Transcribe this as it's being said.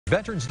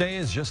Veterans Day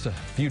is just a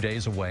few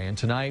days away, and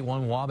tonight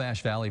one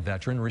Wabash Valley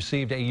veteran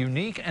received a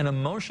unique and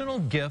emotional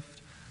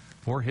gift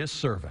for his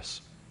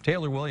service.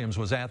 Taylor Williams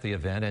was at the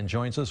event and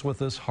joins us with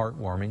this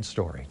heartwarming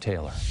story.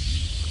 Taylor.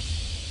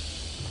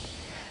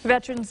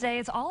 Veterans Day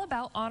is all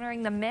about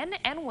honoring the men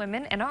and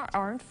women in our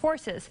armed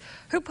forces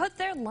who put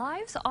their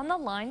lives on the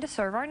line to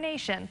serve our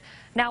nation.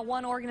 Now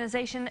one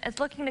organization is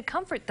looking to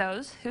comfort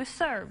those who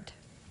served.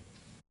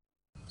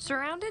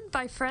 Surrounded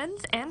by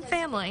friends and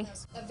family,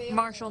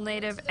 Marshall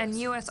native and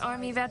U.S.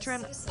 Army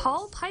veteran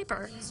Paul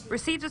Piper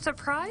received a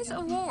surprise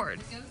award,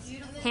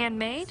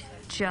 handmade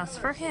just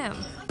for him.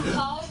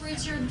 Paul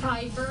Richard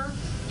Piper,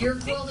 your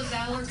Quilt of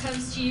Valor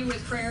comes to you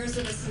with prayers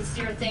and a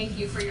sincere thank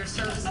you for your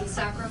service and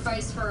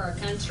sacrifice for our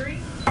country.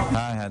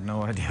 I had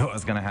no idea what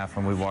was going to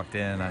happen. We walked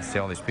in, I see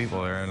all these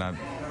people there, and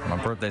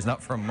my birthday's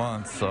not for a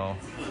month, so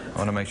I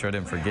want to make sure I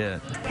didn't forget.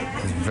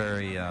 It's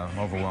very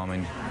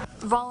overwhelming.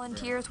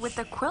 Volunteers with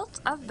the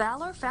Quilt of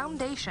Valor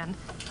Foundation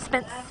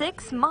spent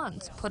 6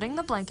 months putting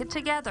the blanket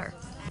together.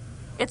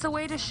 It's a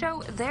way to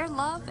show their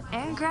love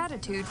and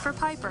gratitude for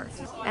Piper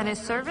and his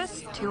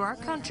service to our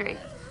country.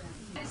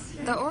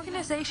 The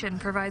organization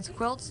provides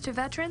quilts to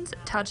veterans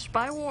touched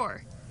by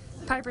war.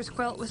 Piper's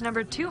quilt was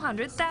numbered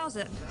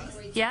 200,000.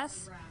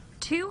 Yes,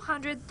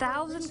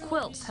 200,000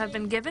 quilts have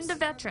been given to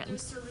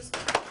veterans.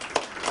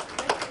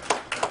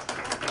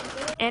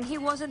 And he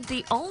wasn't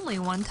the only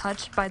one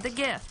touched by the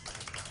gift.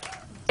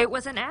 It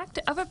was an act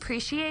of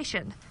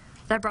appreciation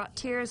that brought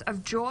tears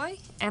of joy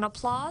and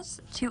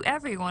applause to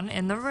everyone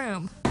in the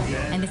room.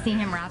 And to see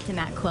him wrapped in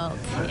that quilt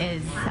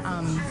is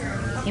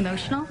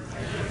emotional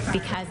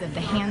because of the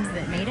hands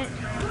that made it,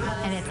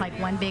 and it's like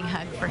one big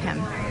hug for him,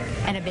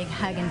 and a big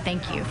hug and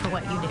thank you for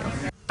what you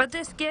do. But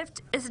this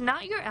gift is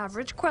not your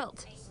average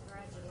quilt.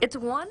 It's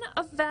one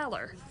of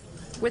valor,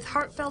 with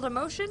heartfelt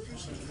emotion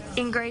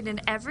engraved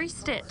in every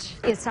stitch.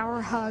 It's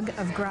our hug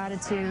of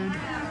gratitude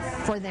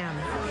for them,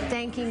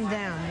 thanking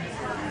them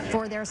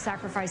for their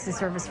sacrifice and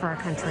service for our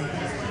country.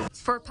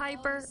 For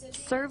Piper,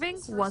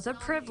 serving was a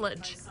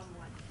privilege.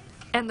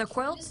 And the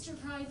quilt,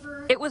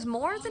 it was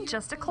more than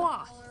just a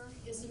cloth.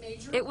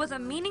 It was a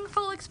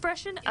meaningful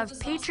expression of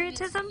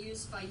patriotism,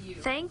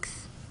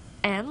 thanks,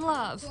 and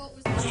love.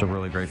 It's a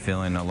really great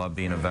feeling. I love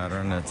being a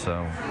veteran. It's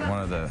one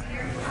of the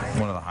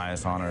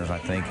highest honors, I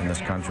think, in this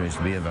country is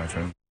to be a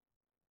veteran.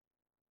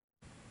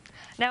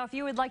 Now, if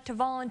you would like to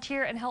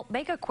volunteer and help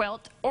make a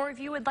quilt, or if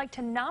you would like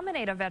to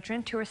nominate a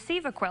veteran to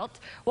receive a quilt,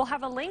 we'll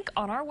have a link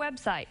on our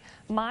website,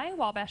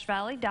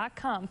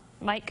 mywabashvalley.com.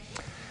 Mike?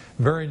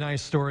 Very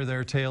nice story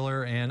there,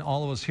 Taylor, and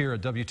all of us here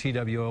at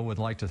WTWO would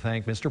like to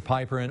thank Mr.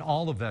 Piper and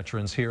all the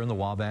veterans here in the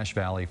Wabash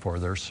Valley for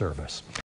their service.